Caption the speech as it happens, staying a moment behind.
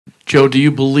Joe, do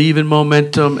you believe in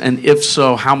momentum? And if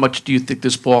so, how much do you think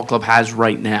this ball club has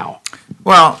right now?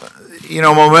 Well,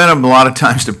 momentum a lot of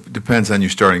times depends on your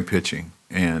starting pitching.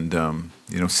 And,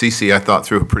 CeCe, I thought,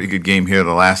 threw a pretty good game here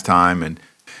the last time. And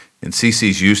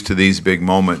CeCe's used to these big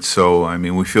moments. So, I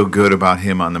mean, we feel good about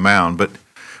him on the mound. But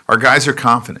our guys are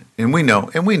confident. And we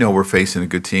know we're facing a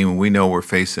good team. And we know we're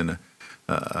facing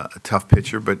a tough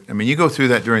pitcher. But, I mean, you go through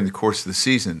that during the course of the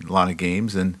season, a lot of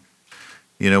games. And,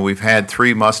 we've had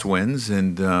 3 must-wins,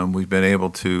 and we've been able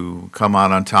to come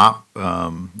out on top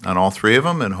on all 3 of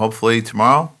them, and hopefully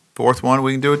tomorrow, 4th one,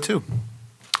 we can do it too.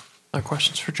 Other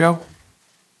questions for Joe?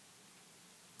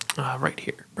 Right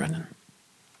here, Brendan.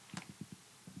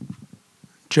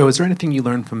 Joe, is there anything you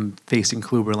learned from facing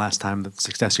Kluber last time, the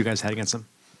success you guys had against him?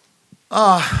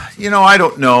 I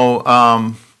don't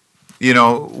know.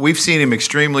 We've seen him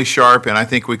extremely sharp, and I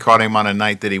think we caught him on a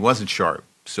night that he wasn't sharp.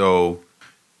 So,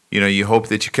 you hope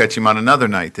that you catch him on another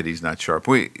night that he's not sharp.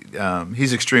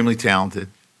 He's extremely talented.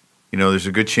 There's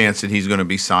a good chance that he's going to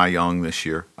be Cy Young this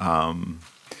year.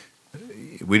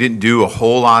 We didn't do a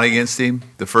whole lot against him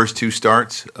the first 2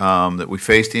 starts that we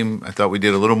faced him. I thought we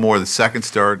did a little more the second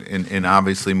start and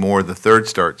obviously more the third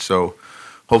start. So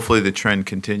hopefully the trend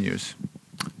continues.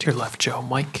 To your left, Joe.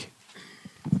 Mike.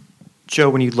 Joe,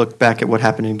 when you look back at what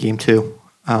happened in Game 2,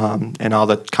 and all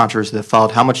the controversy that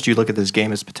followed, how much do you look at this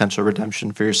game as potential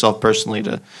redemption for yourself personally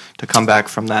to come back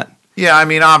from that? Yeah, I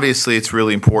mean, obviously it's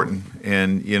really important,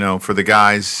 and for the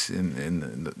guys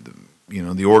and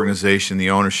the organization, the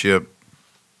ownership,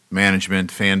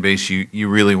 management, fan base, you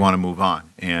really want to move on,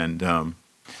 and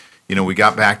we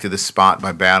got back to this spot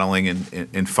by battling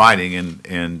and fighting,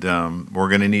 and we're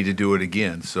going to need to do it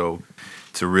again. So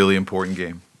it's a really important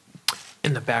game.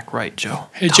 In the back right, Joe.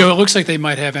 Hey, Joe, it looks like they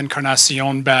might have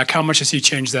Encarnacion back. How much has he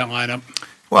changed that lineup?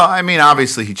 Well, I mean,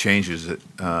 obviously he changes it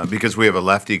because we have a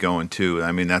lefty going too.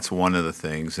 I mean, that's one of the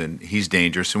things, and he's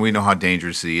dangerous, and we know how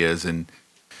dangerous he is. And,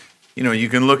 you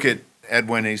can look at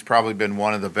Edwin, he's probably been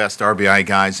one of the best RBI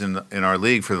guys in our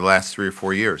league for the last 3 or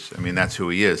 4 years. I mean, that's who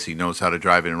he is. He knows how to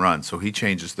drive and run, so he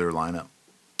changes their lineup.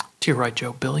 To your right,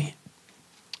 Joe. Billy.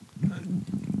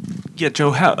 Yeah,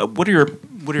 Joe, what are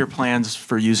your plans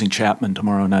for using Chapman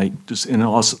tomorrow night? Just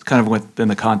also kind of within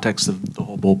the context of the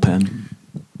whole bullpen.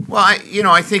 Well,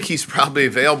 I think he's probably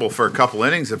available for a couple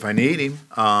innings if I need him.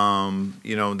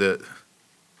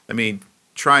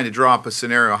 Trying to draw up a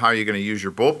scenario how you're going to use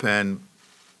your bullpen,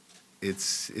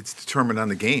 it's determined on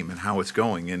the game and how it's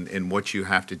going and what you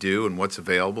have to do and what's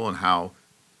available and how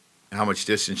much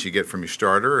distance you get from your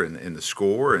starter and the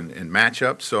score and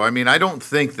matchup. So, I don't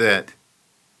think that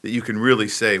you can really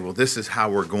say, well, this is how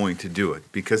we're going to do it,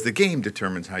 because the game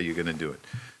determines how you're going to do it.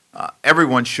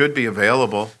 Everyone should be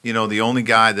available. The only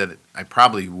guy that I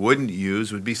probably wouldn't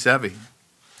use would be Sevy,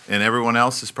 and everyone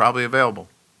else is probably available.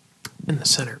 In the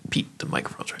center, Pete, the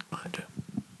microphone's right behind you.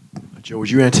 Joe,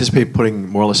 would you anticipate putting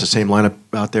more or less the same lineup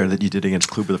out there that you did against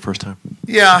Kluber the first time?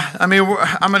 Yeah, I'm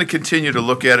going to continue to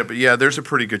look at it, but yeah, there's a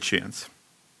pretty good chance.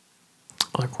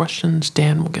 Other questions?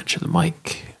 Dan, we'll get you the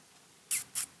mic.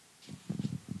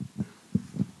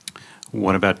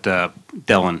 What about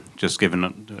Dellin? Just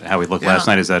given how he looked last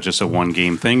night, is that just a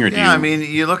one-game thing, or do you? Yeah,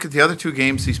 you look at the other 2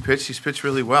 games he's pitched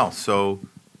really well. So,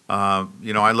 I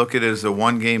look at it as a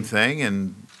one-game thing,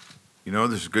 and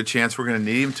there's a good chance we're going to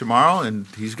need him tomorrow, and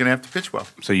he's going to have to pitch well.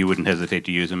 So you wouldn't hesitate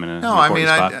to use him in a no?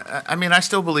 spot? I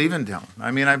still believe in Dellin.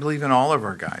 I believe in all of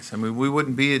our guys. We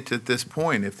wouldn't be at this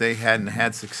point if they hadn't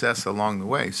had success along the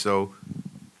way. So,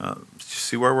 just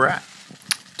see where we're at.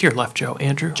 To your left, Joe.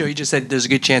 Andrew? Joe, you just said there's a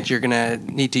good chance you're going to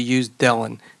need to use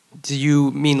Dellin. Do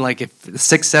you mean like if the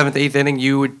 6th, 7th, 8th inning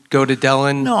you would go to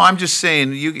Dellin? No, I'm just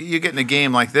saying you get in a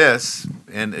game like this,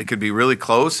 and it could be really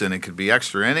close, and it could be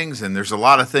extra innings, and there's a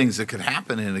lot of things that could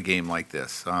happen in a game like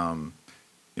this.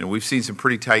 We've seen some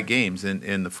pretty tight games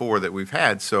in the 4 that we've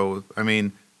had. So,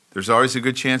 there's always a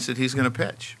good chance that he's going to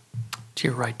pitch. To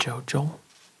your right, Joe. Joel?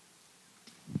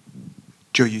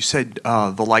 Joe, you said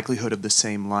the likelihood of the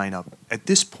same lineup. At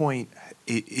this point,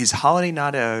 is Holiday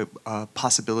not a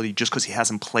possibility just because he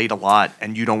hasn't played a lot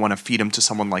and you don't want to feed him to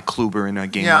someone like Kluber in a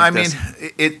game like this?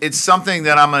 It's something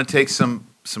that I'm going to take some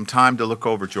time to look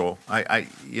over, Joel. I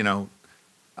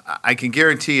can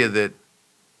guarantee you that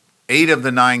 8 of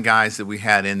the 9 guys that we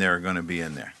had in there are going to be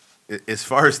in there. As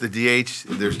far as the DH,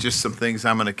 there's just some things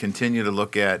I'm going to continue to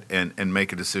look at and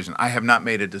make a decision. I have not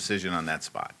made a decision on that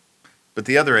spot. But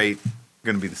the other 8 are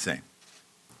going to be the same.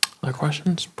 Other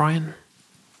questions? Brian?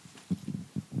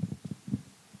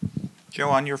 Joe,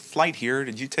 on your flight here,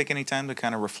 did you take any time to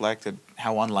kind of reflect at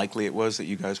how unlikely it was that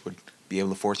you guys would be able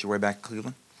to force your way back to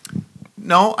Cleveland?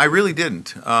 No, I really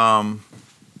didn't.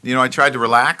 I tried to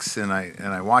relax, and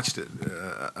I watched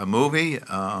a movie,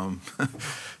 on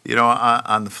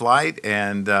the flight,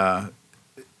 and I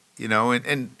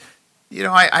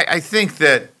think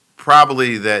that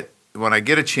probably that when I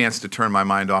get a chance to turn my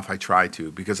mind off, I try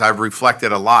to, because I've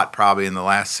reflected a lot probably in the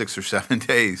last 6 or 7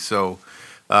 days. So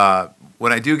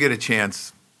when I do get a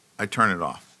chance, I turn it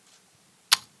off.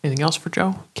 Anything else for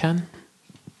Joe? Ken?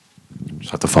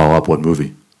 Just have to follow up. What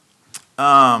movie?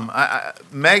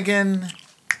 Megan,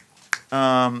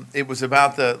 it was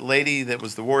about the lady that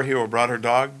was the war hero who brought her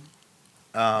dog,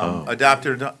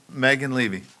 adopted her dog, Megan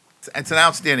Levy. It's an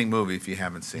outstanding movie if you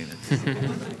haven't seen it.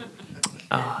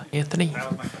 Anthony?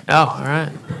 Oh, all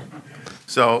right.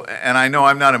 So, and I know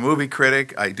I'm not a movie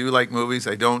critic. I do like movies.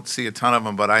 I don't see a ton of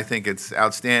them, but I think it's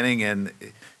outstanding, and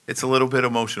it's a little bit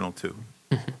emotional too.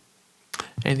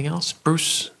 Anything else?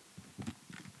 Bruce?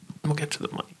 We'll get to the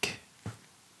mic.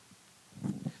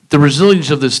 The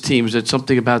resilience of this team, is it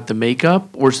something about the makeup,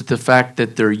 or is it the fact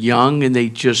that they're young and they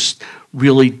just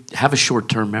really have a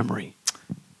short-term memory?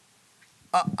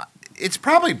 It's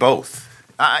probably both.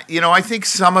 I think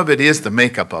some of it is the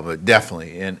makeup of it,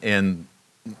 definitely, and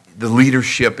the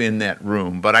leadership in that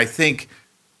room. But I think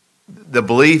the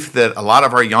belief that a lot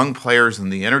of our young players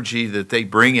and the energy that they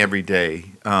bring every day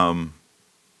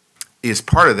is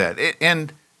part of that.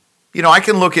 And I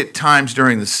can look at times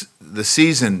during the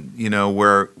season,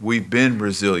 where we've been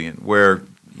resilient, where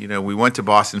we went to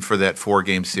Boston for that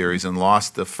 4-game series and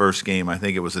lost the first game. I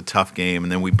think it was a tough game,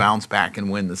 and then we bounced back and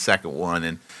win the second one.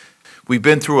 And we've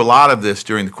been through a lot of this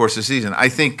during the course of the season. I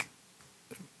think,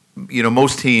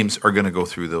 most teams are going to go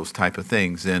through those type of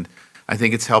things, and I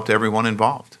think it's helped everyone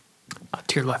involved.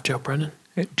 To your left, Joe. Brendan?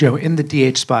 Joe, in the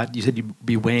DH spot, you said you'd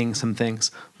be weighing some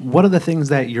things. What are the things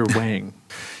that you're weighing?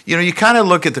 You kind of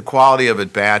look at the quality of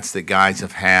at-bats that guys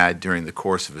have had during the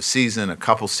course of a season, a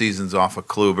couple seasons off of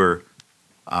Kluber,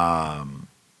 how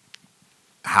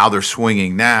they're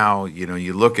swinging now.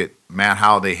 You look at Matt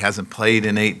Holliday hasn't played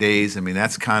in 8 days. I mean,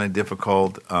 that's kind of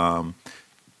difficult.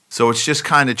 So it's just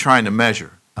kind of trying to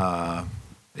measure and,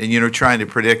 trying to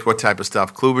predict what type of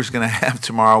stuff Kluber's going to have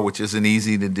tomorrow, which isn't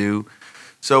easy to do.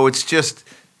 So it's just,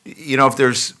 if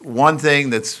there's one thing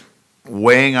that's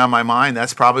weighing on my mind,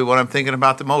 that's probably what I'm thinking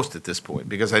about the most at this point,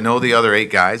 because I know the other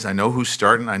 8 guys. I know who's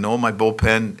starting. I know my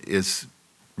bullpen is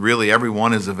really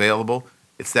everyone is available.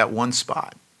 It's that one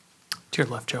spot. To your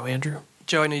left, Joe. Andrew?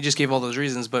 Joe, I know you just gave all those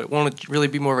reasons, but won't it really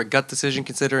be more of a gut decision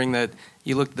considering that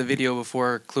you looked at the video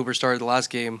before Kluber started the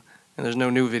last game and there's no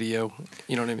new video?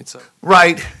 You know what I mean? So.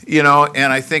 Right.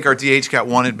 And I think our DH got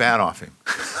one at-bat off him.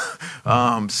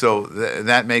 So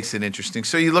that makes it interesting.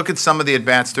 So you look at some of the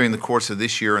at-bats during the course of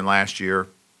this year and last year,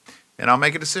 and I'll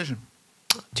make a decision.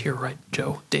 To your right,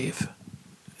 Joe. Dave?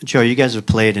 Joe, you guys have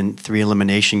played in 3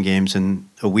 elimination games in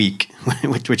a week,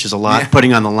 which is a lot,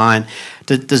 putting on the line.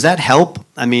 Does that help?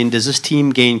 I mean, does this team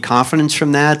gain confidence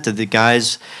from that? Do the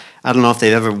guys, I don't know if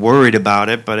they've ever worried about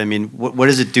it, but I mean, what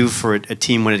does it do for a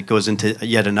team when it goes into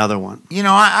yet another one?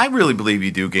 I really believe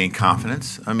you do gain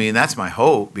confidence. I mean, that's my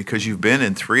hope, because you've been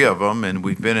in 3 of them, and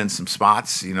we've been in some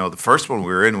spots. The first one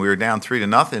we were down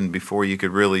 3-0 before you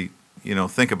could really,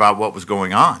 think about what was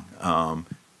going on.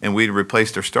 And we'd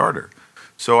replaced our starter.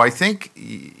 So I think,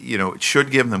 it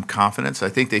should give them confidence. I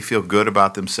think they feel good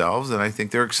about themselves, and I think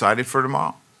they're excited for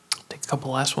tomorrow. Take a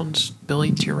couple last ones.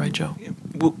 Billy, to your right, Joe.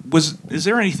 Is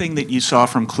there anything that you saw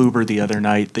from Kluber the other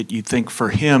night that you think for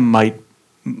him might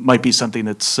be something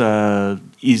that's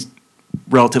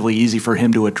relatively easy for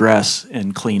him to address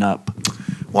and clean up?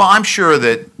 Well, I'm sure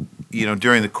that,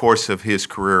 during the course of his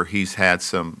career, he's had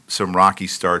some rocky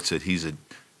starts that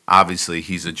obviously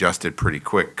he's adjusted pretty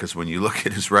quick, because when you look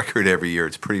at his record every year,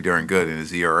 it's pretty darn good in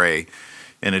his ERA,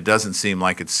 and it doesn't seem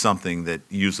like it's something that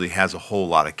usually has a whole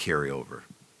lot of carryover.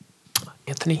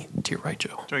 Anthony, to your right,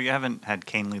 Joe. So you haven't had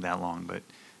Canely that long, but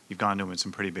you've gone to him in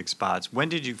some pretty big spots. When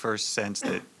did you first sense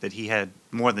that he had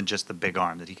more than just the big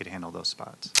arm, that he could handle those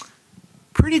spots?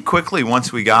 Pretty quickly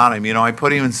once we got him. I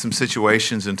put him in some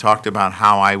situations and talked about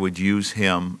how I would use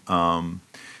him,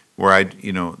 where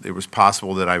it was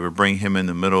possible that I would bring him in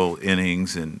the middle of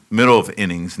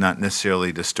innings, not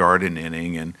necessarily to start an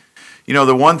inning. And,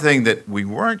 the one thing that we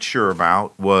weren't sure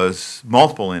about was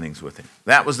multiple innings with him.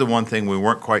 That was the one thing we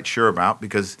weren't quite sure about,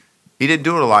 because he didn't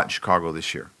do it a lot in Chicago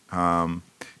this year. And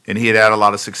he had a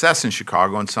lot of success in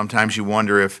Chicago, and sometimes you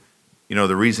wonder if,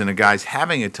 the reason a guy's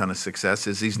having a ton of success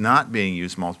is he's not being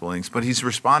used multiple innings. But he's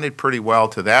responded pretty well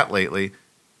to that lately.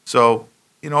 So,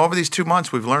 over these 2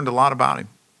 months, we've learned a lot about him.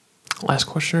 Last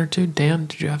question or two. Dan,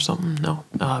 did you have something? No?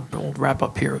 We'll wrap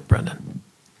up here with Brendan.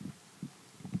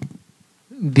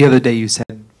 The other day you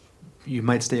said you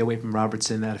might stay away from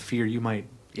Robertson out of fear you might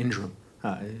injure him.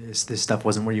 This stuff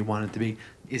wasn't where you wanted it to be.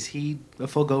 Is he a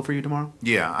full go for you tomorrow?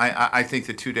 Yeah, I think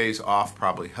the 2 days off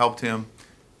probably helped him.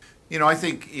 I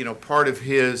think, part of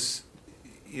his,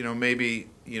 maybe,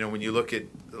 when you look at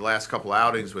the last couple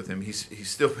outings with him, he's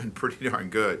still been pretty darn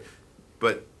good.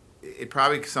 But it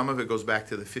probably, some of it goes back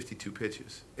to the 52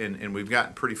 pitches. And we've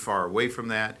gotten pretty far away from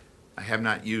that. I have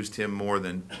not used him more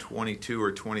than 22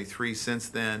 or 23 since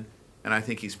then. And I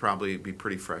think he's probably be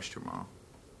pretty fresh tomorrow.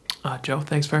 Joe,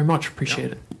 thanks very much.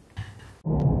 Appreciate it.